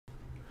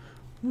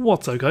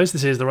What's up guys,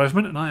 this is The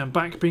Rifleman and I am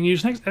back bringing you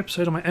the next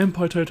episode of my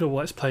Empire Total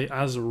Let's Play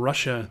as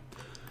Russia.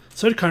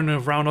 So to kind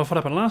of round off what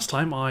happened last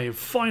time, I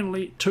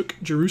finally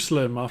took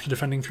Jerusalem after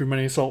defending through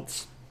many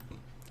assaults.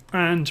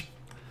 And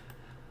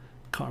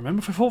can't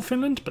remember if I fought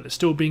Finland, but they're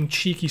still being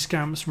cheeky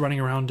scamps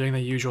running around doing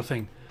their usual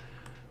thing.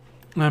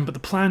 But the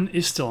plan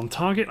is still on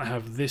target. I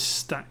have this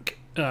stack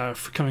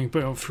for coming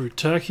through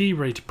Turkey,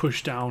 ready to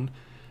push down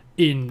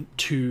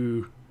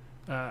into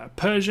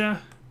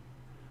Persia.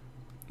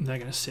 They're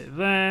going to sit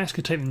there. It's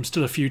going to take them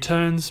still a few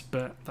turns,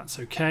 but that's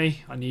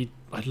okay.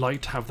 I'd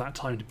like to have that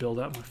time to build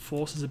up my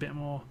forces a bit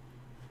more.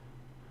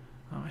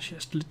 Oh, actually,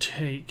 let's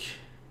take...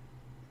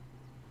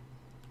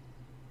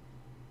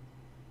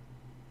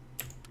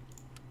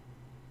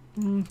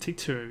 take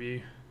two of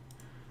you.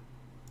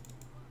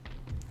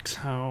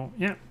 How?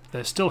 Yeah,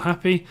 they're still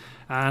happy,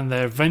 and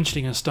they're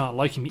eventually going to start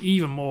liking me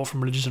even more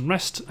from religious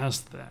unrest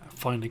as they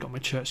finally got my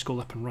church school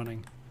up and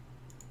running.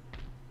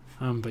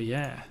 But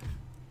yeah.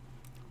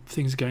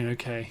 Things are going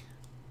okay.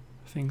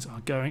 Things are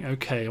going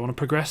okay. I want to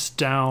progress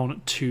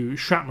down to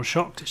Shrapnel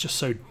Shocked. It's just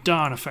so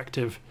darn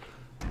effective.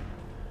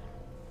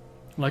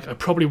 Like, I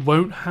probably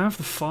won't have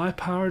the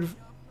firepower.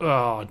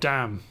 Oh,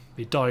 damn.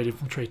 He died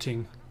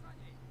infiltrating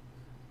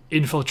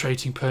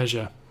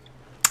Persia.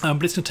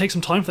 But it's going to take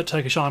some time for that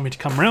Turkish army to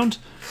come around.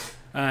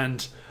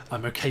 And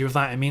I'm okay with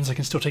that. It means I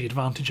can still take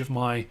advantage of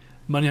my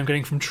money I'm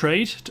getting from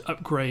trade to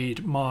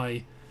upgrade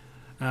my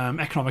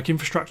economic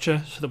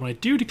infrastructure so that when I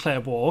do declare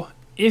war,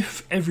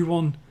 if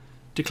everyone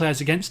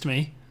declares against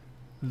me,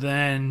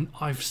 then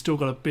I've still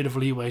got a bit of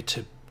leeway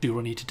to do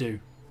what I need to do.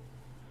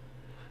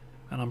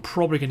 And I'm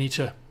probably going to need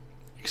to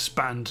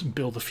expand and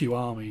build a few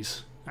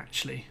armies,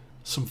 actually.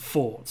 Some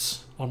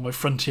forts on my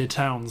frontier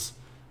towns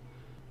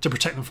to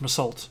protect them from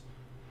assault.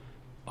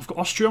 I've got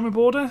Austria on my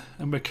border,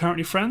 and we're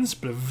currently friends,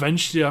 but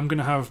eventually I'm going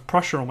to have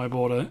Prussia on my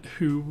border,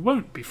 who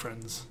won't be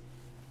friends.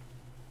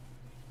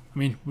 I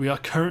mean, we are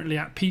currently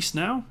at peace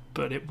now,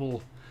 but a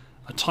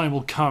time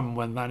will come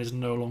when that is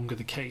no longer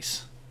the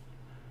case.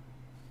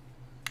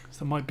 So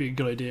that might be a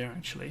good idea,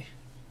 actually.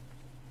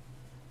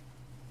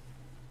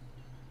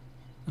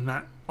 And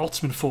that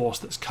Ottoman force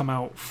that's come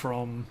out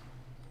from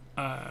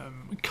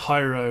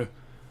Cairo,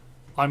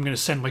 I'm going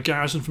to send my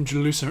garrison from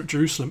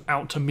Jerusalem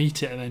out to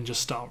meet it and then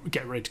just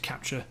get ready to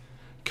capture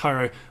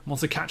Cairo. And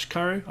once I catch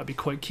Cairo, I'd be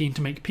quite keen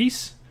to make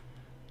peace.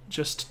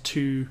 Just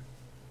to...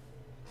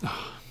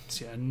 Oh,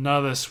 see,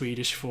 another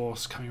Swedish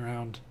force coming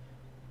around.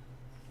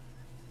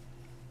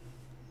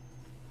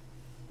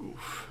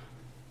 Oof.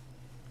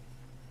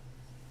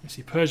 You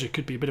see, Persia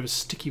could be a bit of a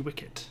sticky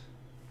wicket,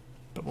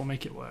 but we'll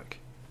make it work.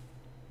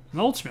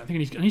 And ultimately, I think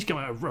I need to get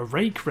a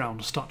rake round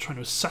to start trying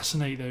to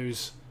assassinate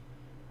those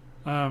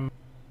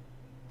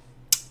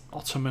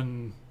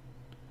Ottoman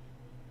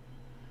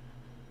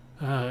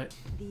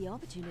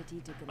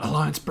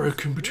alliance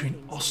broken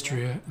between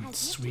Austria and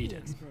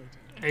Sweden.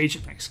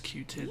 Agent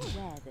executed. Be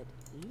aware that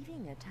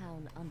leaving a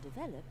town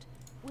undeveloped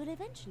will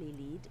eventually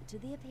lead to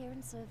the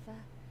appearance of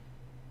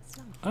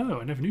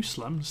Oh, I never knew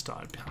slums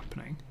started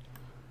happening.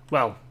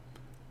 Well,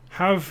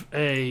 have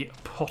a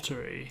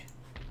pottery.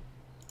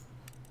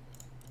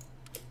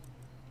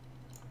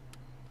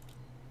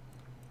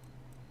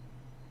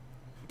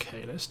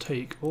 Okay, let's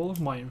take all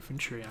of my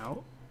infantry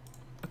out.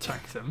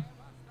 Attack them.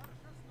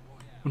 Well,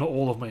 not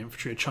all of my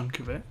infantry, a chunk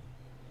of it.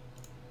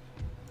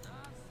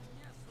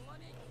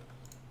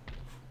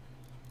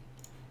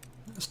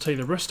 Let's take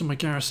the rest of my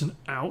garrison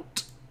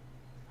out.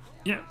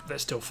 Yeah, they're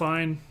still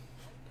fine.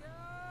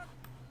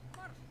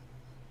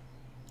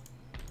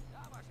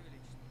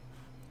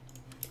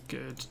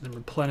 Good. Then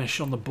replenish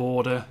on the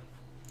border.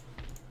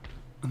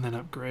 And then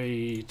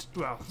upgrade.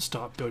 Well,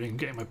 start building,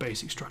 getting my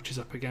basic structures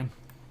up again.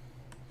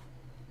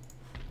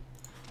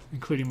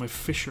 Including my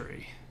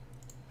fishery.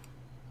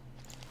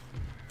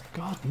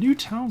 God, new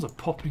towns are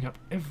popping up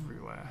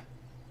everywhere.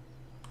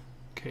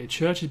 Okay,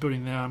 church is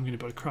building there. I'm going to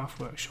build a craft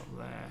workshop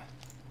there.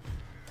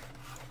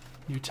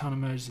 New town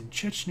emerges in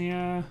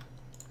Chechnya.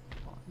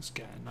 Well, let's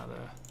get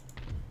another.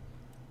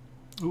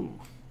 Ooh.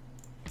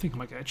 I think I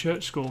might get a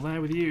church school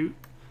there with you.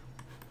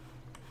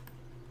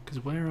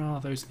 Because where are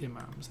those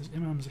imams? Those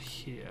imams are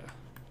here.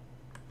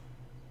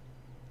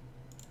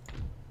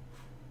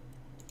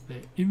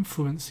 They're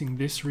influencing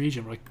this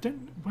region, but I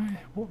don't...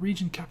 What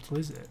region capital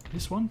is it?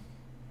 This one?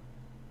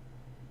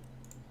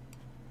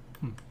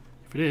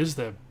 If it is,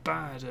 they're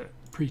bad at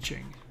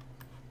preaching.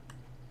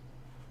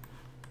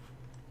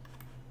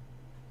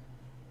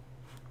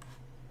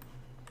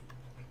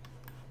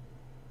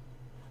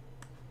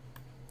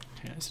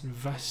 Okay, let's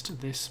invest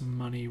this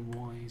money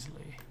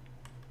wisely.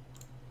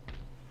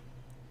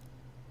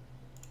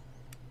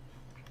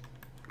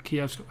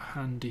 Kiev's got a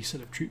handy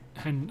set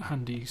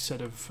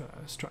of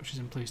structures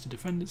in place to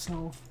defend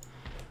itself.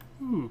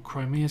 Ooh,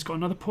 Crimea's got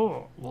another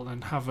port. Well,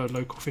 then have a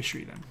local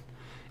fishery then.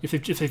 If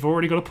they've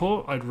already got a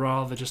port, I'd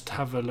rather just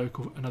have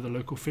another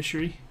local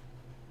fishery.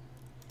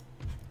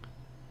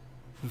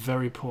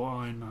 Very poor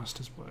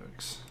Ironmaster's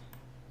works.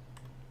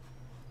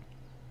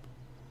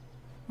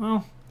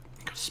 Well,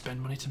 I've got to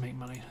spend money to make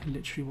money.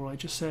 Literally what I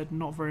just said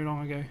not very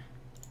long ago.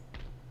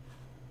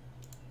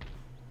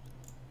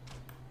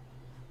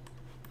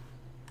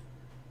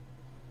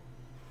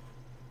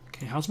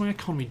 Okay, how's my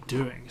economy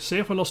doing? Say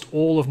if I lost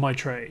all of my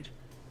trade.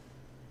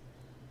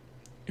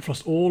 If I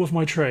lost all of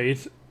my trade,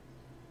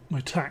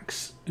 my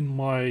tax and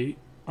my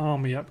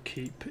army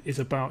upkeep is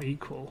about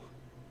equal.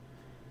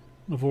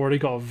 I've already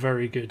got a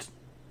very good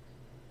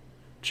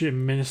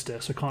gym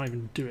minister, so I can't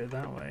even do it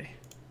that way.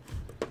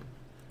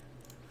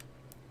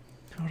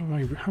 How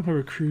do I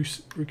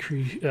reduce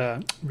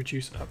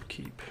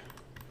upkeep?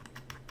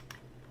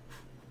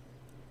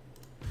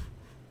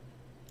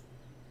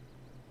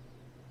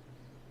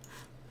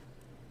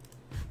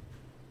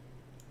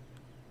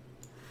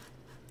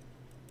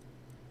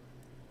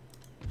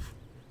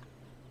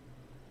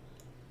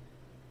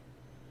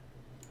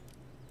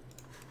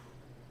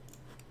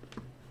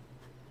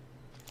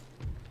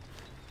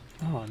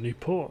 Oh, new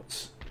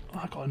ports.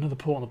 Oh, I got another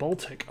port on the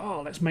Baltic.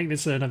 Oh, let's make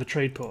this another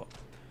trade port.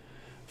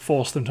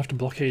 Force them to have to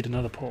blockade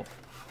another port.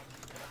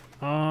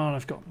 Oh, and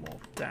I've got more.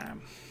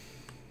 Damn.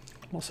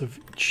 Lots of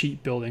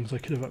cheap buildings I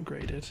could have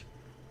upgraded.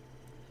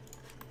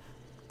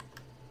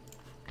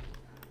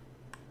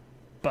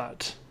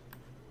 But,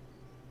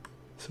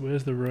 so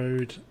where's the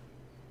road?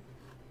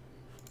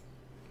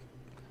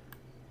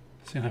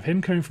 So you have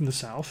him coming from the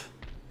south.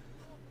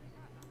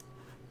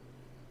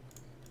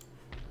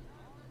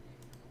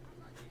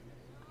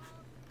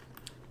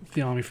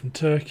 The army from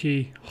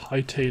Turkey,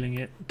 hightailing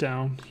it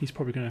down. He's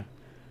probably going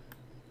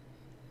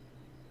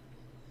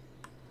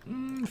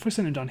to... if I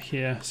send him down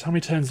here, so how many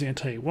turns is it going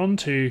to take? 1,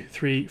 2,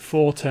 3,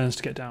 4 turns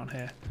to get down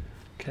here.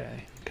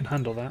 Okay, can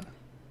handle that.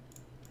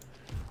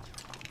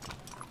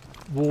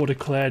 War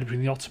declared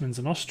between the Ottomans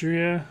and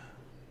Austria.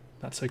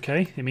 That's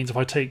okay. It means if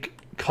I take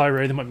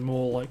Cairo, they might be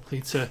more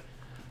likely to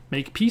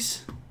make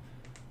peace.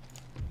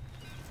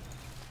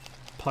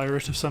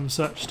 Pirate of some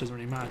such, doesn't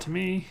really matter to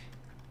me.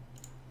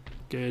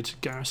 Good.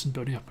 Garrison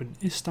building up in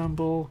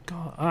Istanbul.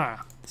 God,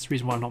 that's the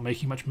reason why I'm not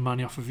making much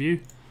money off of you.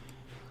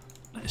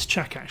 Let's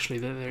check actually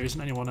that there isn't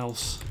anyone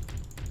else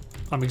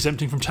I'm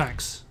exempting from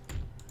tax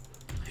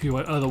who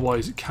I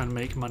otherwise can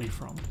make money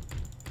from.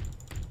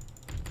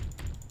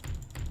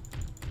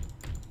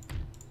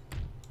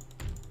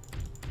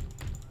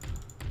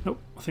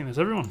 Nope, I think there's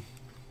everyone.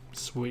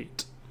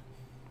 Sweet.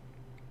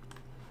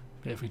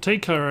 Yeah, if we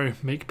take Cairo,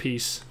 make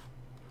peace,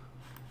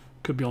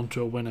 could be onto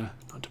a winner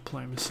on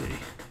diplomacy.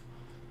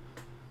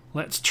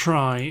 Let's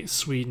try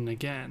Sweden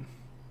again.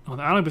 Oh,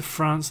 they're allied with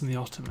France and the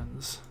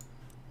Ottomans.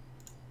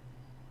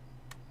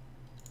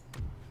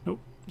 Nope,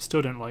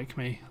 still don't like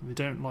me. They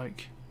don't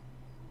like...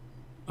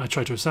 I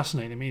tried to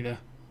assassinate them either.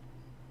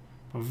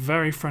 I'm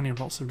very friendly with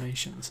lots of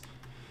nations.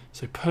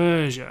 So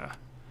Persia,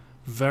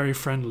 very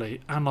friendly.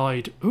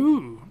 Allied...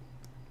 Ooh!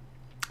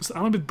 So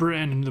allied with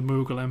Britain and the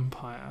Mughal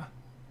Empire.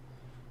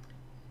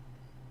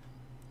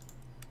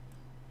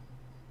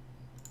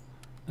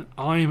 And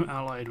I'm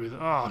allied with...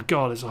 Oh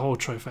god, it's a whole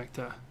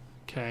trifecta.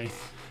 Okay.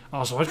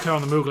 Oh, so if I carry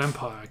on the Mughal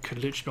Empire, I could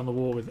literally be on the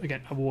war with...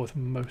 Again, a war with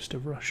most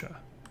of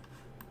Russia.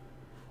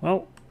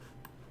 Well,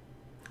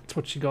 that's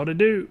what you gotta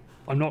do.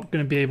 I'm not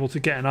going to be able to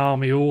get an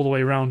army all the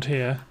way around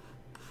here.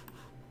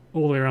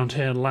 All the way around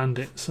here and land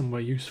it somewhere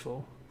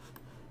useful.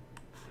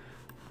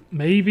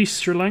 Maybe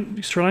Sri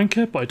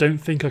Lanka, but I don't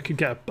think I could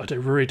get... I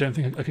really don't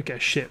think I could get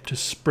a ship to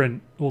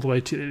sprint all the way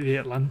to the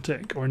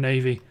Atlantic, or a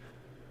navy.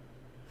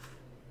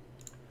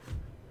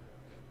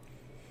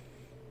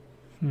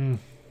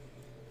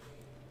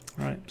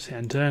 Right, it's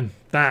end turn.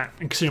 That,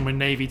 and considering my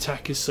navy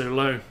tech is so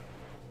low.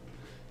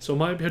 So I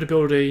might be able to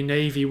build a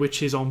navy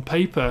which is on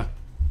paper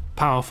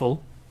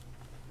powerful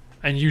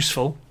and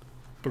useful,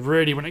 but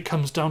really when it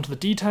comes down to the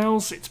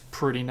details, it's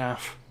pretty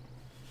naff.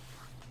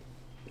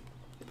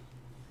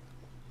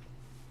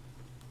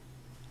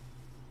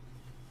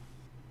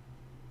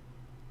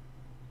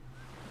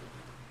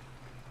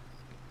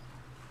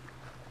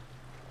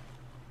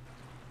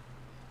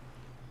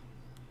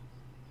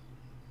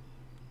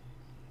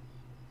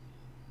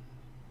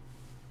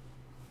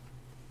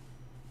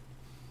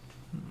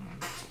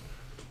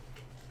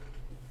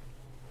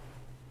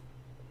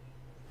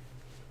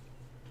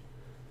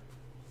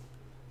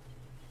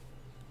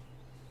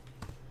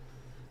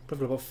 I've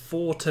got about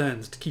 4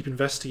 turns to keep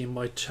investing in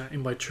my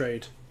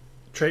trade,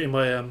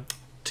 to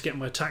get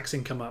my tax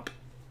income up.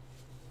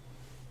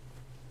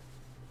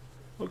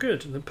 Oh,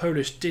 good. And the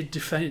Polish did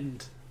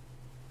defend.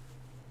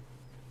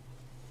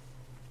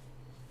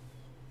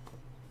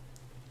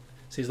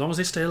 See, as long as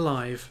they stay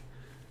alive,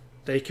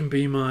 they can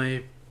be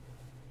my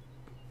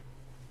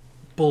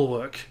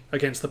bulwark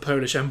against the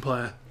Polish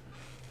Empire.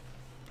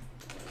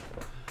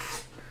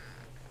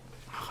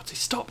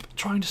 Stop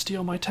trying to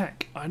steal my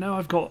tech. I know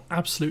I've got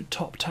absolute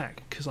top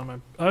tech because I'm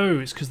a... Oh,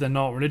 it's because they're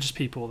not religious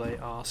people. They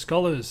are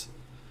scholars.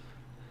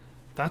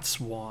 That's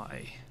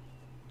why.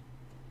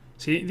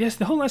 See, yes,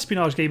 the whole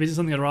espionage game isn't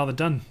something I'd rather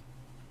done.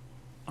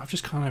 I've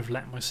just kind of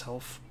let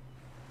myself...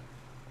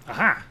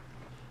 Aha!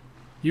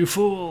 You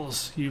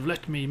fools! You've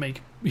let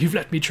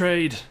me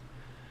trade.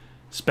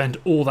 Spend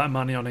all that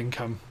money on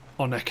income,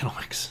 on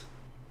economics.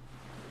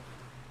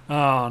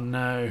 Oh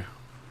no.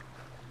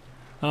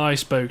 I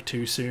spoke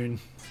too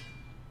soon.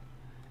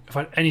 If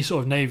I had any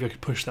sort of navy, I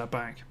could push that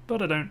back,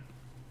 but I don't.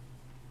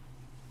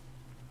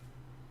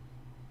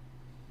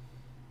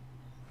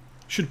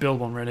 Should build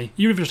one really,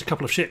 even if just a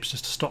couple of ships,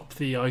 just to stop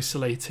the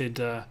isolated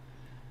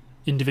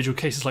individual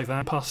cases like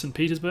that past St.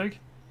 Petersburg.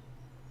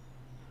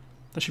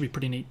 That should be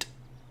pretty neat.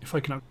 If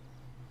I can.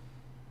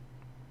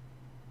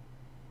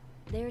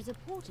 There is a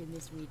port in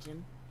this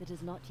region that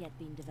has not yet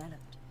been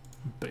developed.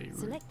 Beirut.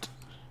 Select.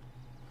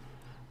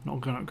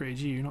 Not going to upgrade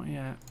you, not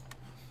yet.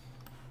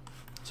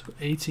 So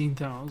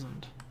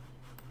 18,000.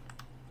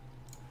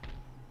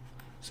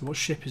 So what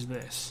ship is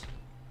this?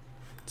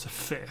 It's a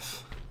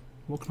 5th.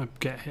 What can I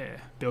get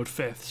here? Build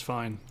 5ths,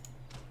 fine.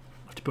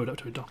 I have to build up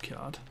to a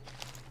dockyard.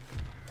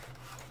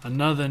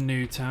 Another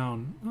new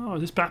town. Oh,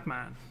 this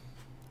Batman.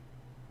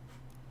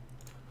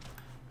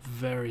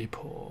 Very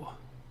poor.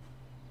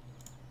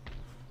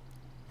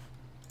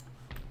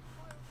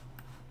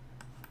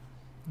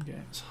 Okay,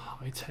 let's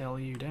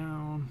hightail you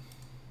down.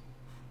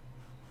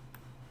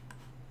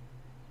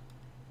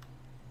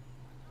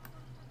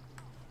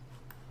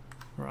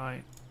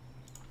 Right.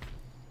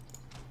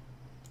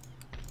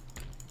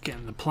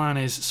 Again, the plan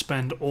is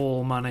spend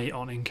all money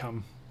on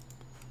income.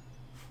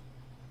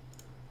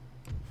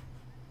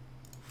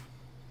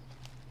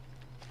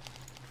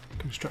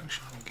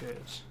 Construction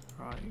goods.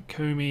 Right,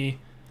 Comey,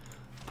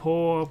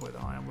 poor with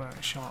iron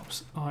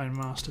workshops, iron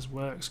masters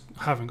works.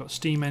 Haven't got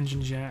steam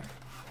engines yet.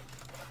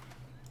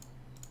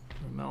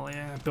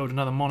 Remelia, build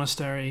another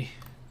monastery,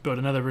 build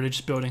another religious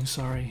building.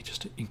 Sorry,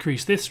 just to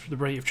increase this for the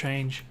rate of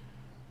change.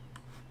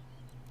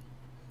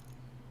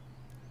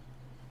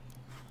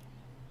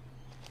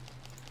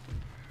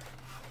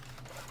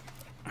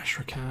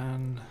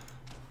 Ashrakan,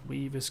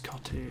 Weaver's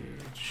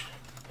Cottage.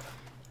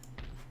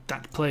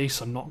 That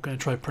place I'm not going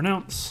to try to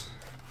pronounce.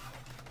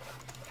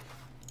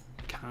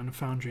 Cannon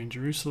Foundry in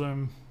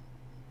Jerusalem.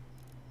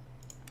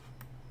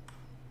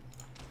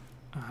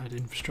 Add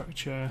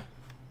infrastructure.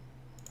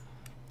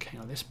 Okay,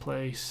 now this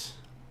place.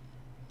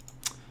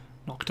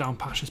 Knock down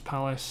Pasha's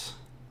Palace.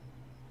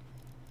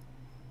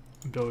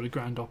 And build a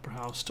Grand Opera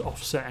House to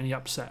offset any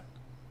upset.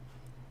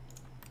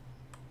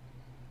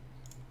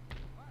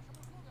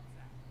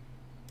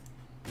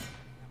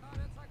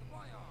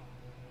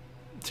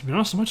 To be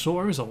honest, I might just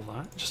auto-resolve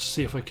that, just to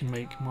see if I can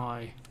make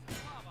my...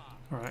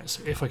 Alright,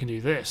 so if I can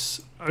do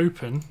this,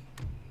 open,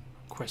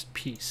 request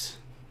peace.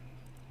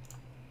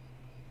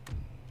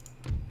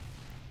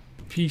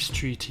 Peace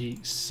treaty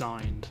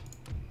signed.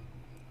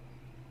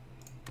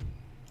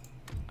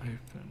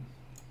 Open.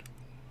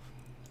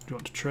 Do you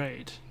want to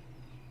trade?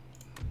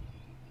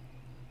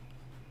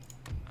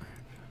 Open.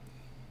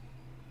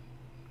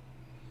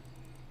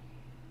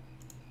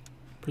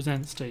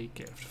 Present state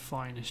gift,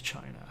 finest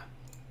China.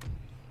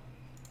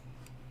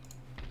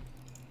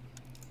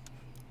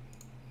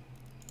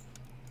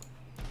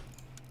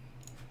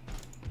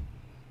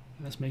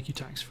 Let's make you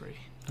tax-free.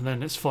 And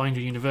then let's find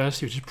your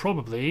university, which is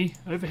probably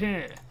over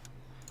here.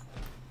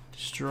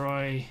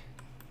 Destroy.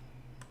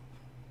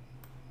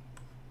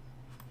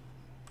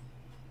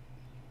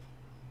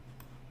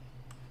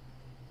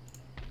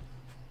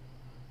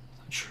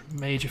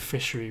 Major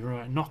fishery.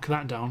 Right, knock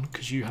that down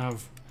because you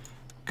have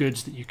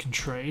goods that you can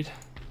trade.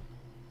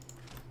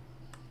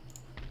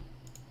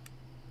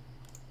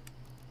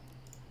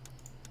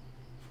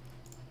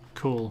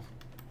 Cool.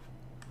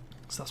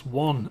 So that's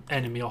one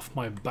enemy off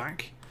my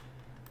back.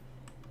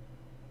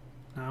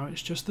 Now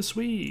it's just the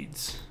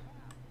Swedes.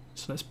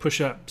 So let's push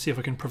up, see if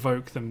I can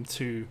provoke them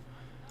to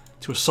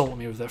assault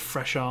me with their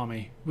fresh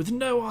army. With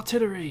no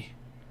artillery!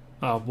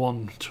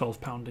 One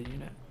 12-pounder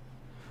unit.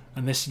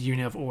 And this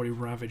unit I've already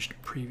ravaged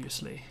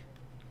previously.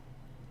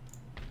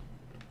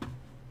 I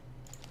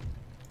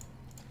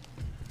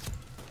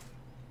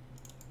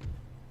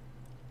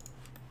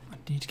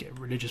need to get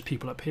religious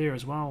people up here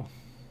as well.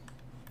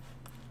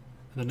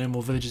 There are no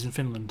more villages in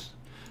Finland.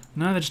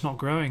 No, they're just not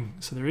growing.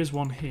 So there is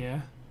one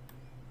here.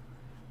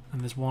 And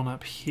there's one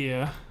up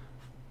here.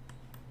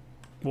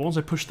 Well, once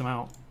I push them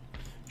out,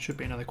 should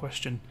be another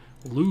question.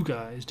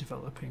 Luga is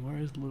developing. Where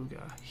is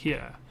Luga?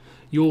 Here.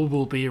 You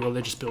will be a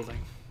religious building.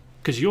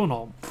 Because you're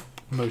not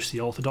mostly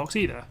Orthodox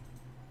either.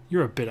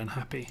 You're a bit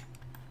unhappy.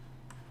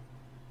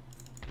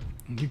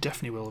 You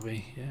definitely will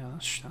be. Yeah,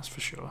 that's for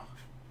sure.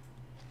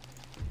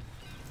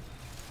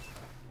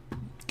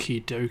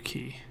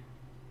 Kidoki.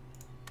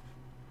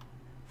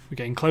 We're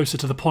getting closer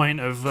to the point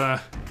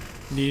of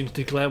needing to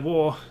declare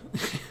war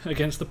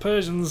against the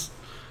Persians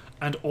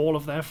and all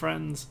of their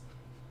friends.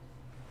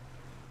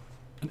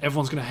 And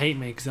everyone's going to hate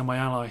me because they're my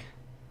ally.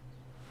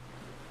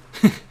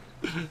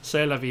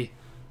 C'est la vie.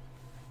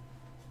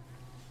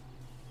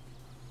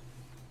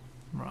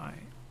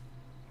 Right.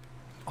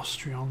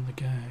 Austria on the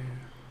go.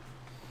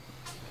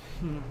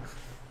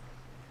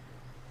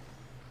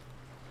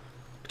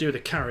 Do with a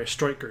carrier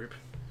strike group.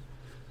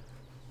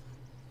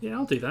 Yeah,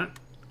 I'll do that.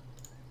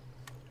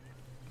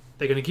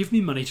 They're going to give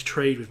me money to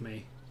trade with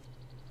me.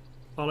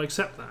 I'll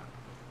accept that.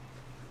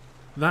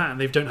 That, and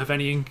they don't have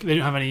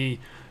any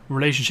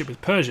relationship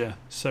with Persia,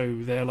 so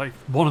they're like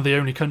one of the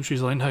only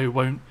countries I know who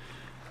won't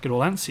get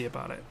all antsy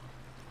about it.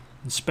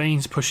 And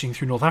Spain's pushing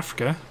through North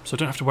Africa, so I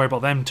don't have to worry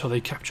about them until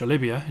they capture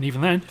Libya. And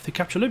even then, if they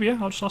capture Libya,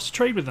 I'll just ask to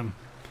trade with them.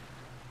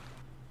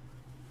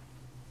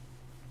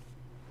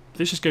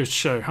 this just goes to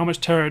show how much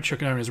territory I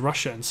can own as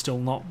Russia and still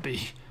not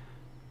be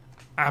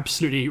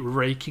absolutely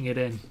raking it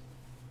in.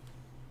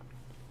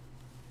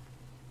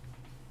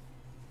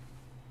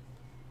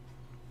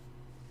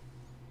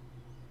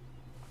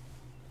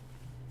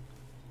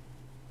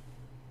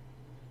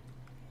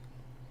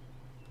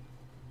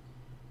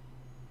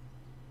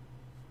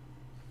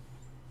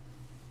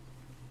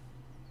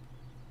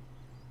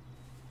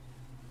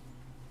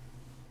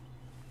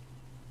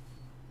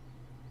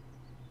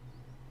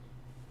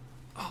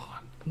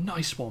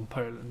 Nice one,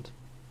 Poland.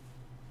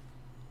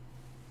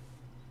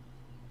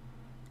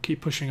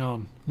 Keep pushing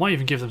on. Might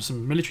even give them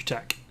some military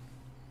tech.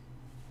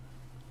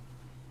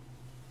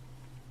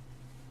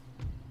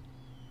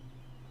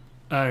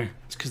 Oh,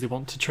 it's because they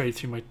want to trade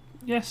through my...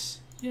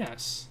 Yes,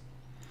 yes.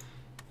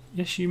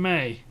 Yes, you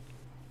may.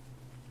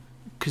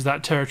 Because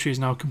that territory is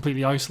now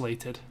completely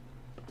isolated.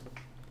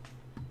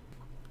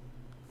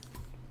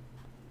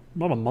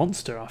 I'm not a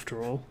monster,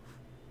 after all.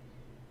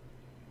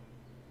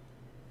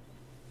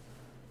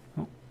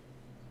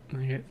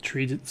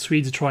 The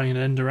Swedes are trying an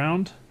end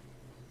around.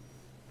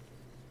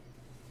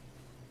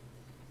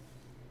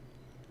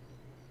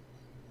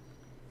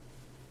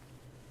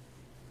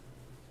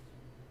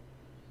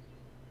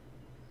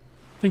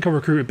 I think I'll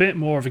recruit a bit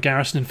more of a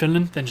garrison in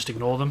Finland, then just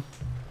ignore them.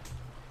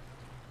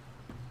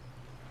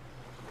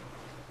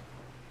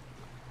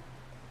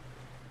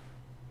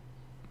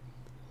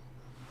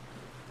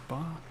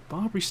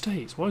 Barbary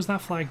States? Why is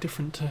that flag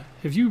different to...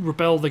 Have you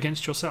rebelled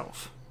against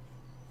yourself?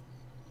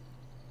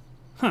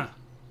 Huh.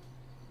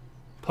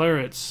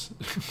 Pirates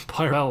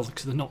rebelled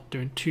because they're not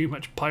doing too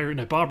much pirate.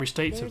 No, Barbary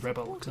States have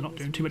rebelled because they're not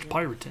doing too much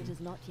pirating. Has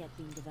not yet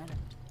been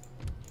developed.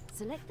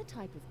 Select the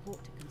type of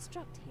port to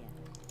construct here.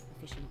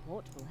 A fishing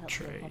port will help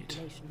the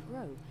population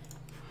grow.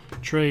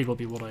 Trade will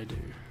be what I do.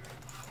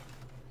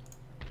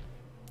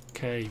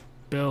 Okay,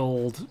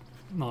 build.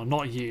 No,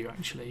 not you.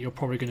 Actually, you're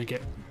probably going to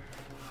get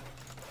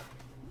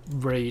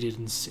raided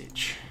and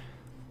siege.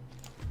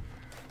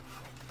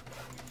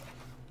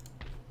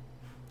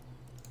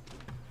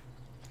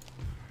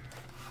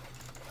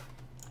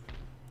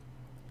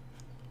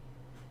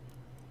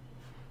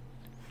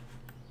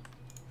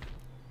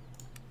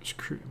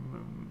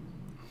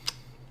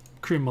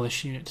 Crew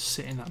militia unit to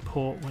sit in that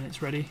port when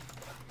it's ready.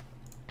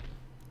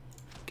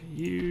 Get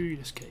you,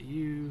 just get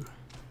you.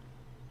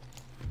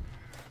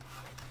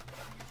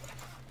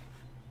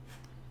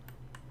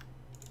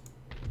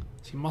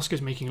 See,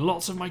 Moscow's making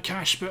lots of my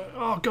cash, but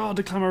oh god,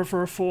 the clamour for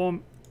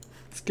reform,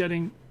 it's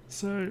getting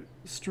so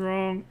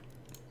strong.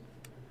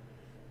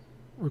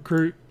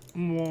 Recruit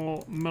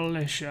more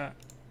militia.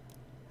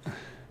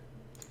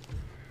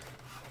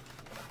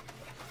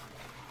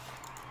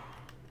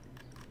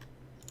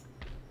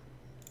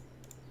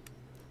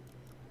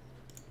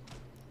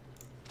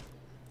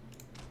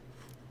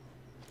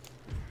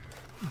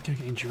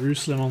 Getting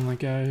Jerusalem on the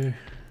go.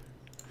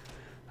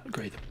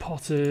 Upgrade the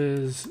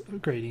potters.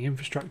 Upgrading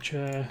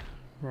infrastructure.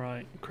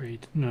 Right,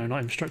 upgrade. No, not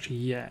infrastructure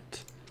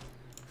yet.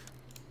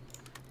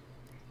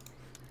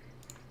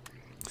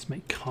 Let's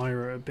make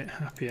Cairo a bit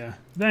happier.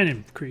 Then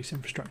increase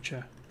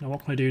infrastructure. Now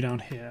what can I do down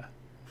here?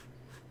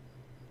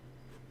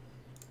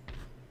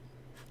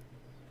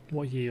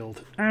 What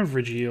yield?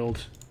 Average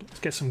yield. Let's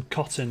get some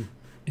cotton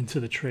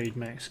into the trade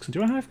mix.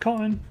 Do I have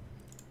cotton?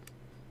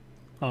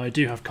 Oh, I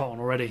do have cotton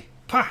already.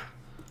 Pah!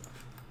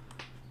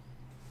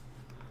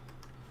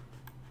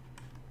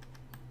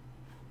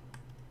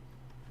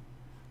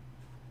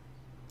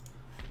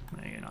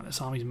 This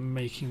army's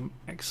making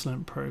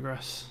excellent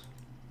progress.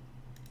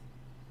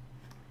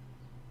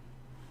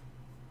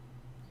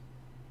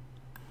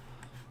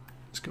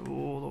 Let's go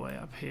all the way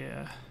up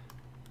here.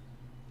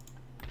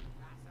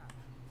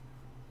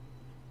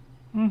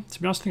 To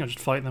be honest, I think I'll just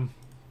fight them.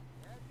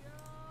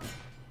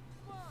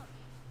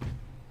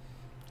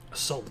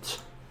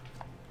 Assault.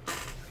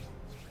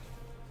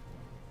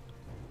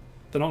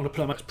 They're not going to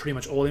put up pretty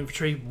much all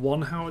infantry.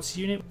 One howitzer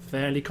unit,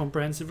 fairly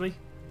comprehensively.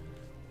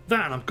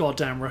 That and I'm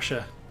goddamn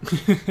Russia.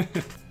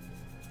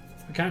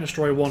 I can't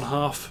destroy one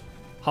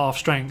half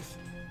strength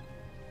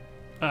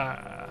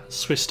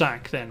Swiss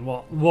stack, then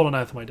what on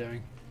earth am I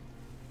doing?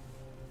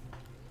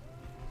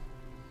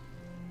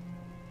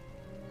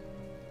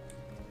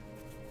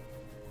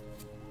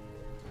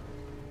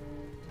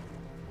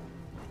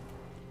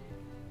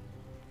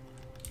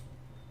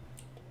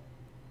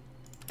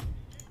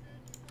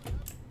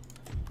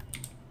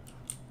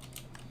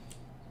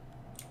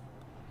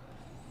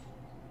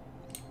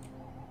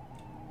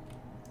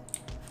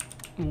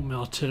 All my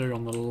artillery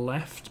on the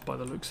left by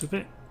the looks of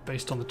it,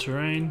 based on the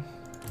terrain.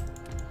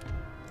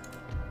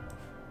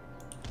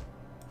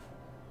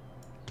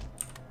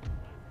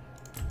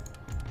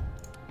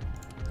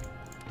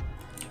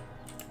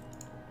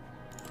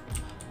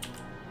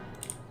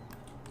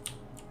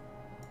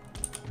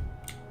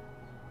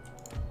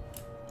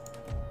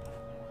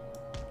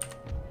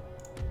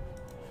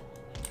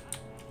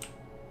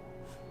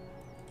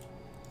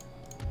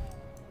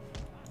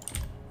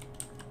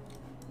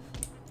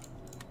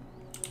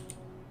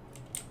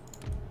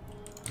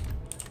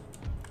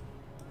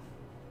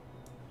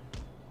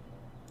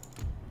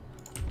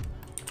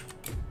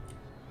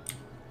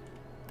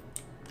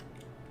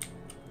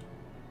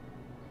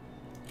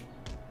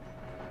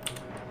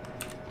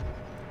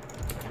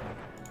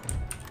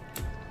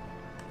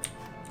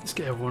 Let's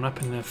get everyone up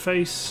in their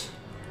face.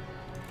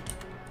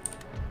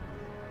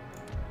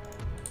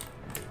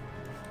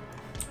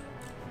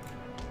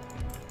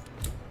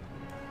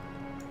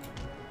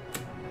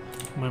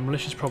 My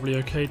militia's probably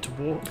okay to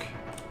walk.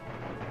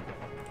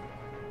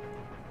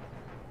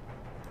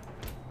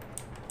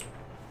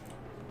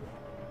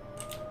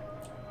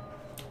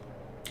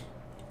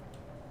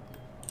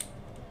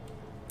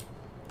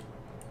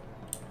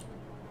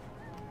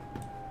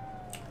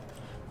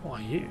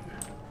 What are you?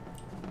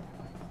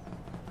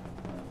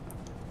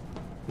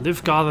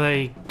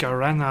 Livgarde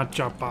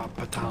Garanajaba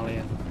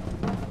Battalion.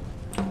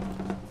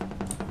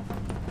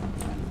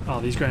 Oh,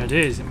 these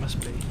grenadiers, it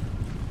must be.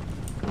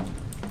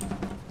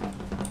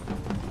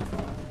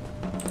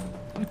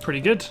 They're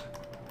pretty good.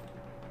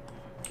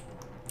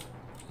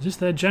 Is this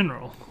their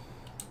general?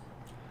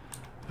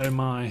 Oh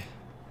my.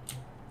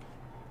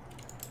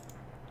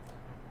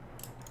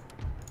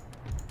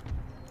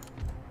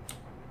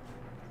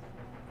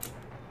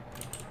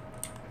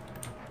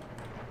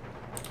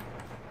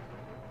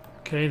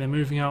 Okay, they're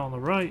moving out on the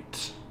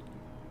right.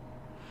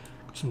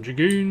 Got some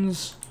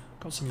dragoons,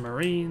 got some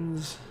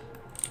marines.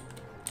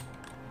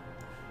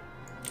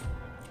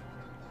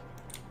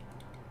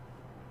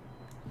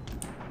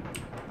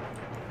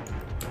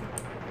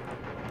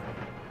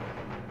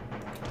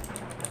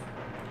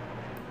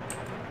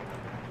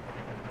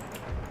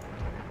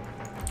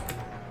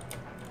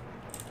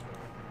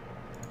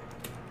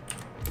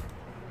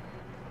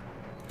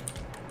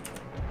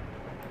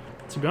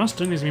 To be honest,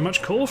 there doesn't seem to be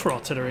much call for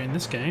artillery in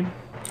this game.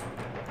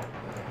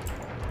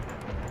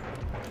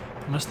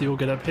 Unless they all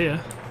get up here.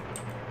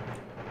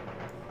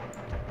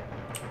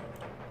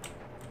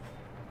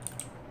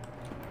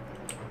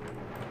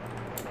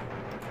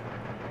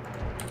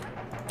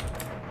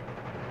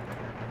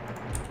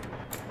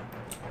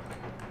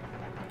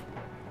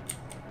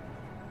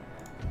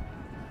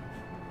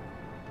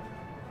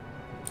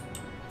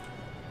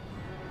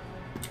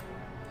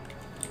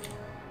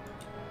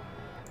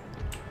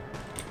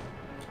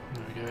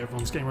 There we go,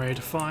 everyone's getting ready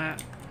to fire.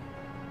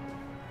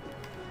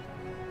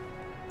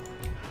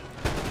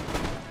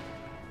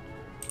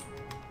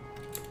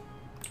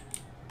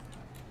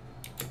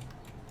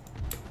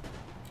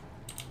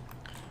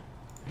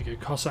 There you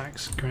go,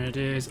 Cossacks,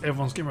 Grenadiers,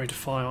 everyone's getting ready to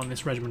fire on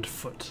this regiment of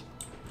foot.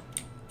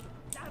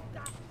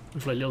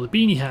 With like little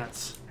beanie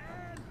hats.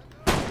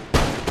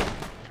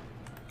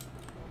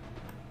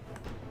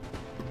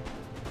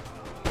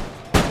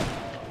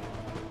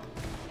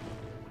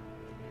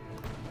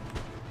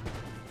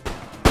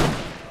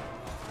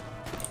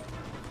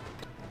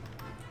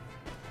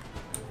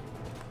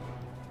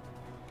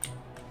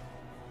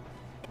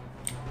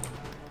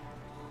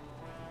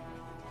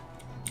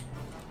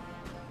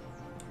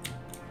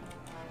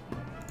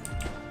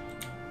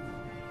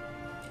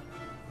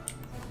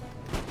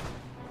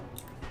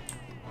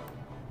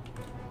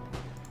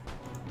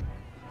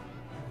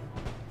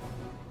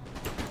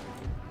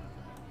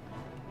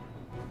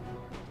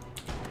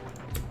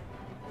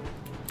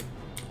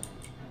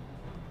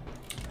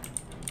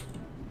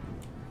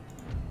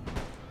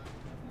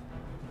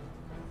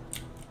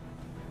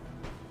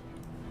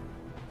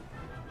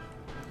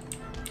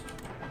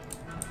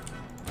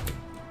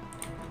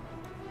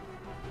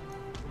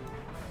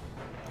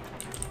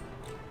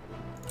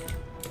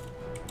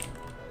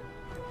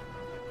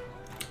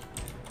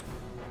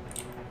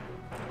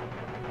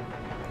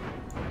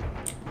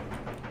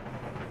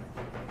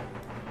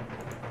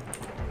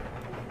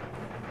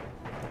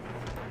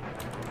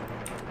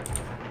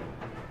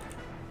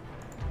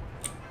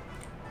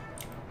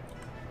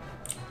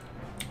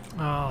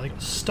 Oh, they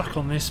got stuck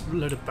on this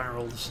load of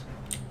barrels.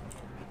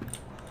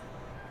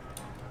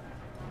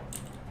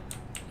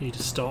 You need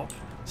to stop,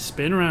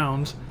 spin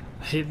around,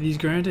 hit these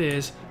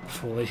grenadiers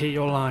before they hit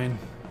your line.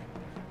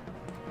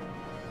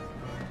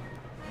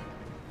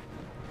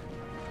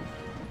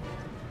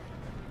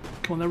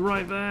 Come on, they're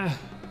right there.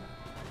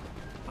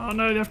 Oh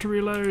no, they have to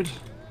reload.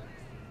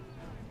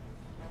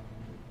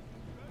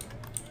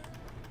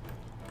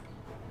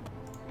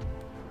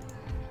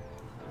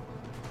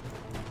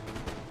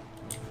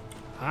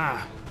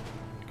 Ah,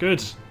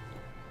 good.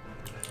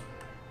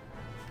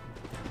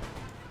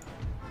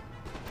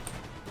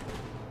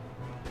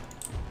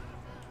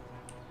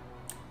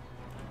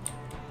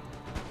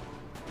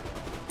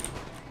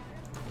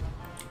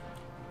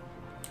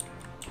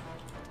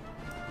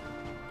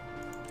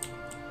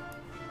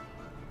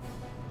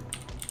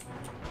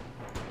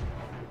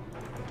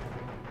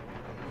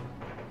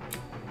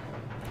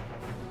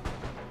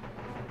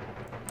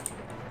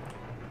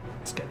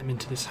 Let's get them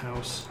into this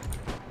house.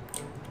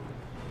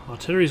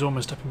 Artillery's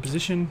almost up in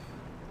position.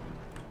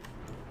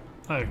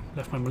 Oh,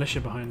 left my militia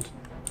behind.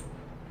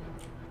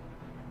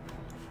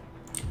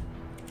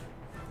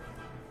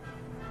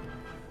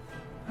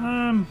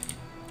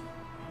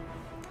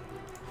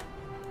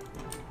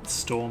 Let's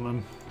storm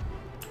them.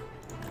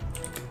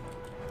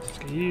 Let's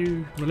get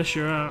you,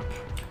 militia up.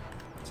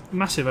 It's a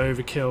massive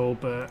overkill,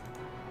 but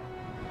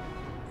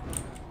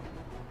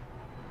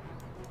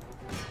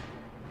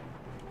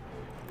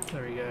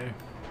there we go.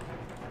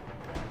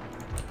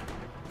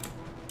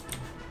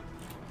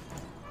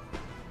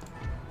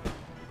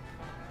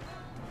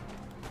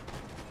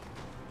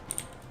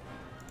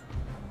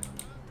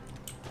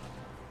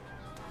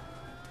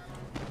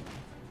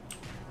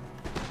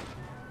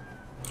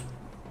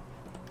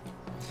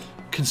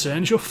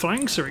 concerns, your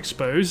flanks are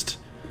exposed.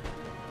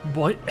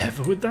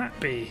 Whatever would that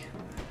be?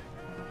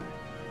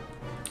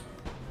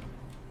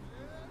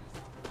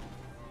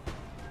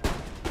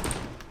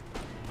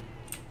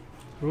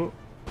 Oh,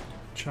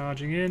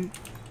 charging in.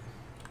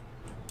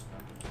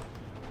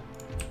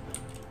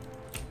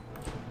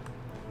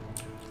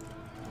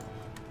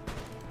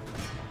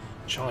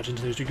 Charge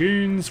into those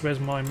dragoons.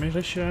 Where's my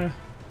militia?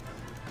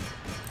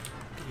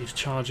 Need to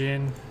charge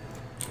in.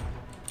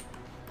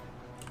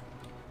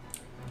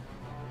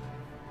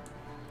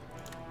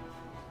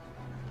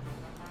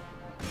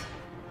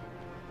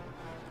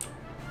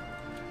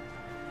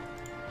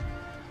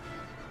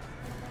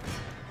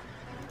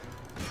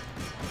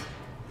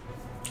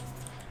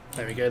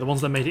 There we go, the ones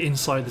that made it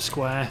inside the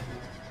square.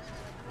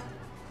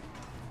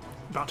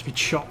 About to be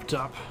chopped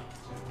up.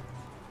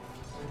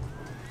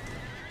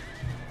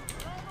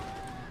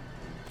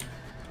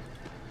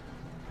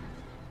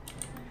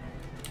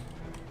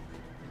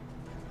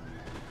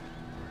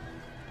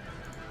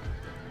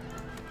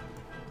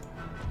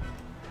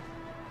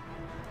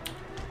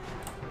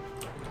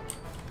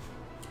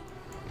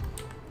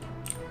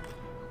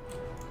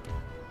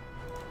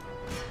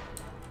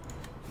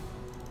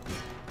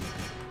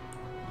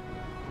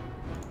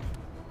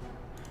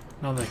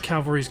 Now the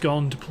cavalry's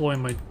gone,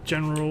 deploying my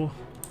general.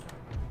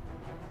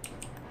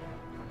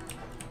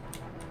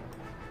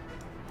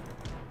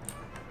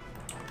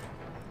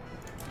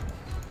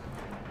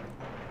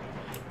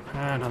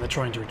 And now they're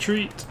trying to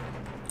retreat.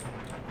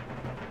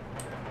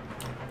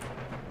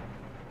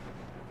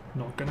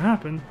 Not gonna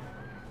happen.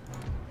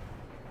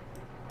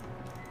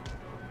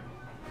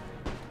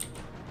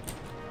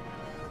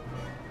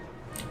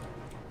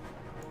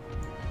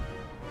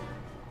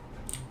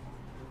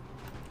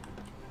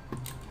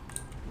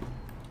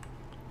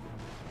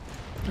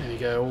 There you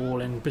go,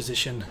 all in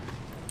position.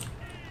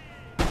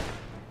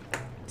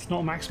 It's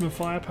not maximum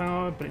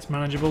firepower, but it's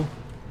manageable.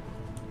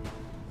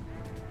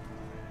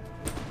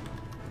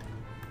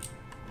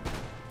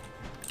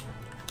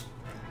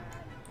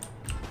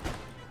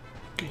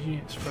 Good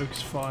units,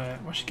 focus fire.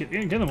 I should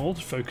get them all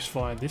to focus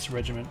fire this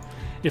regiment.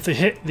 If they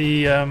hit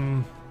the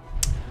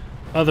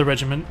other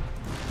regiment,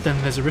 then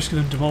there's a risk of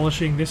them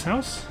demolishing this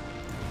house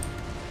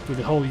with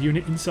the whole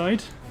unit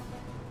inside.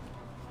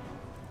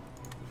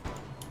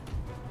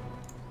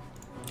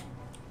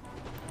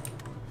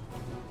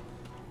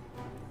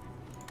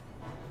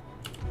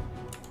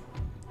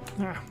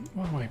 Ah,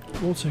 why am I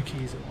auto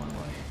keys it one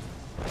way?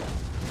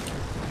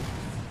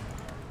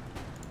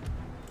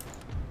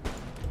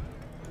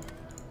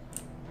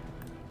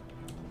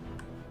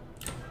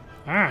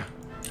 Ah!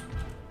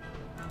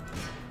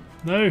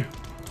 No!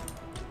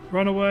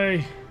 Run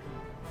away!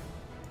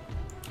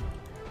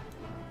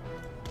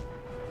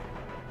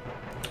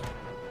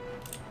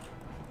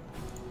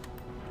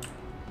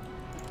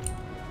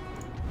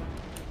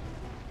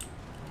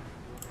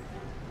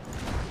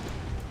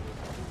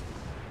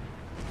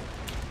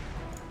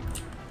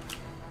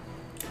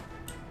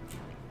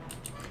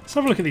 Let's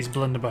have a look at these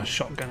blunderbuss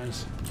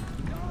shotgunners.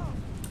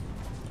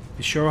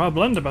 You sure our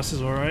blunderbuss is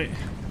alright.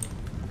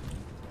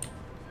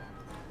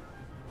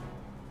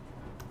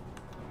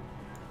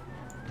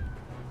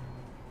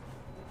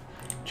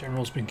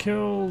 General's been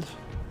killed.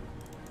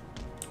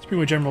 Let's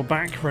bring my general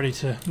back, ready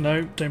to...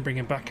 No, don't bring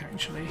him back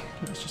actually.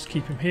 Let's just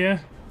keep him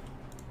here.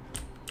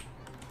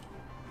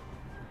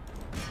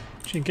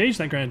 Should engage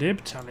that grenadier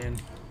battalion.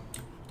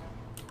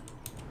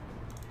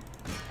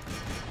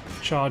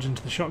 Charge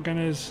into the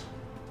shotgunners.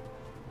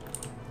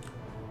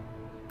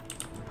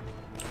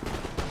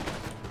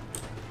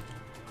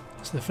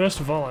 So the first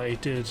volley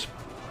did...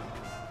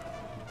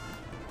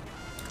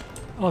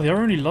 Oh, they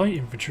are only light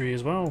infantry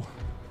as well.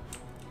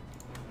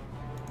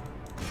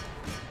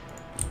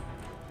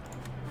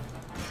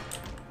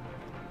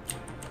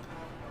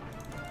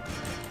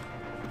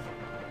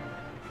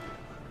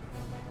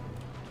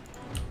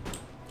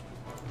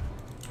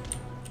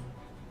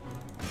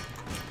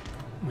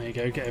 There you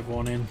go, get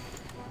everyone in.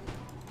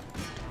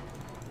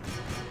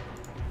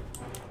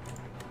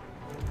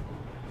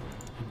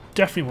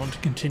 Definitely want to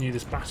continue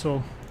this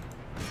battle.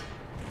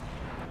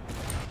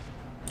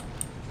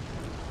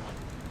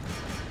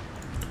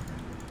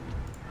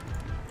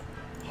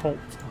 Halt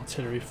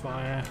artillery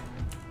fire.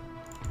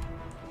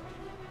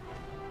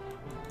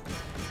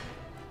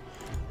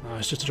 No,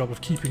 it's just a job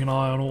of keeping an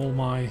eye on all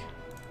my...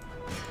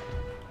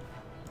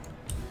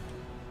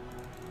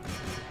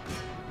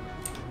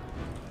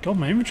 God,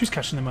 my inventory's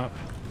catching them up.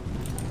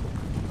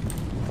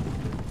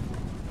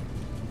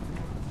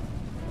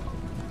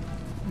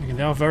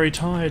 They are very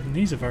tired, and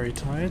these are very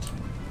tired.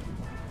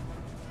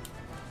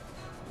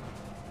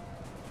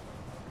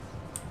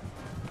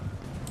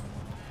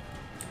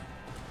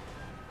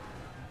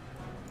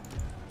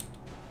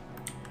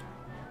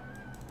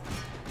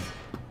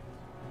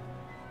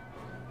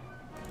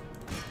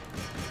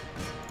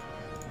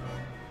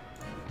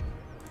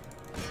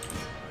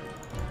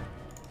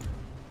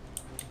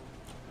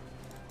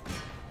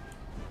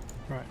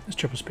 Right, let's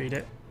triple speed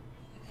it.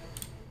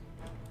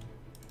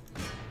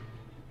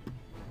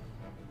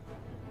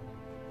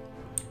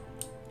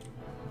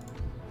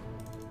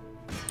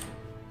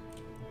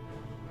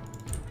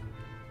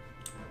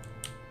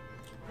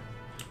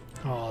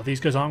 Oh, these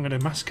guys aren't going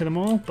to massacre them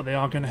all, but they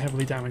are going to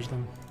heavily damage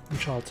them,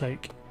 which I'll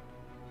take.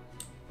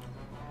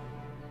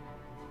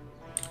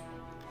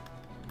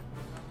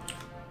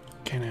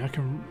 Okay, now I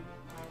can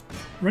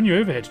run you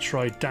over here to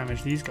try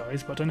damage these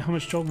guys, but I don't know how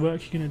much job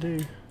work you're going to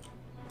do.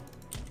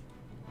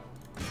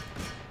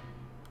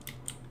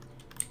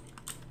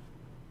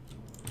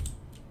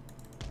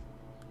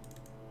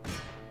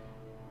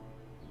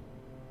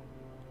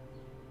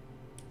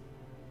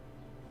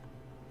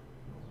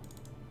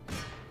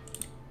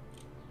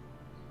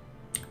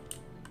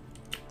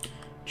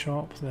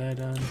 Chop, they're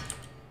done.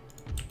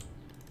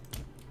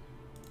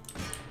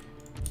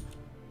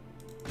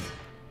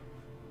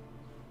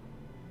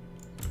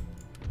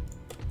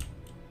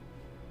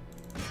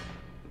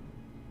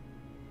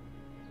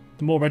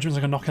 The more regiments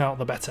I can knock out,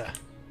 the better.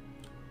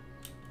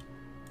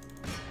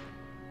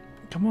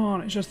 Come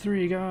on, it's just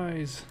 3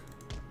 guys.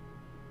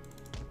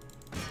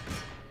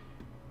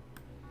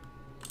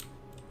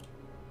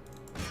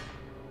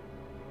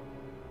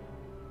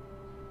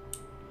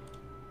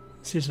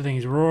 See, the thing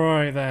is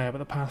right there, but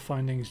the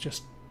pathfinding is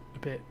just a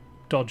bit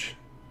dodge.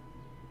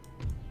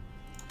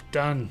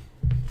 Done.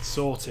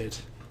 Sorted.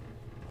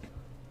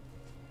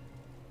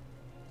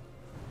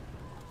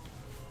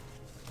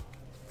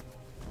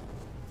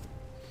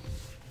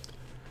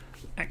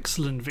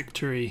 Excellent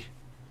victory.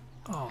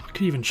 Oh, I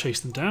could even chase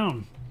them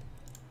down.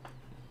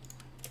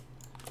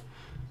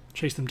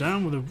 Chase them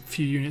down with a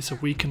few units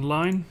of weakened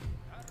line.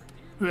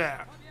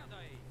 Yeah.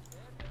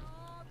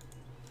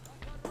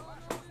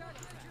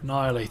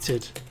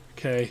 Annihilated.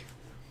 Okay.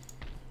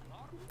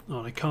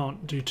 Oh, I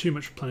can't do too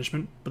much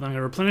replenishment, but I'm going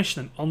to replenish,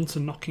 then on to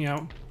knocking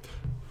out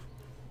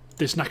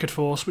this knackered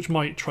force, which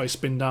might try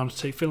spin down to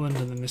take Finland,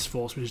 and then this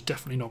force, which is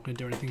definitely not going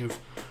to do anything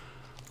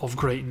of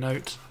great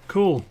note.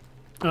 Cool.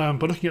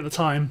 But looking at the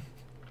time,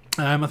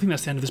 I think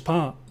that's the end of this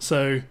part.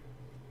 So,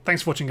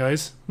 thanks for watching,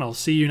 guys, and I'll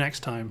see you next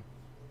time.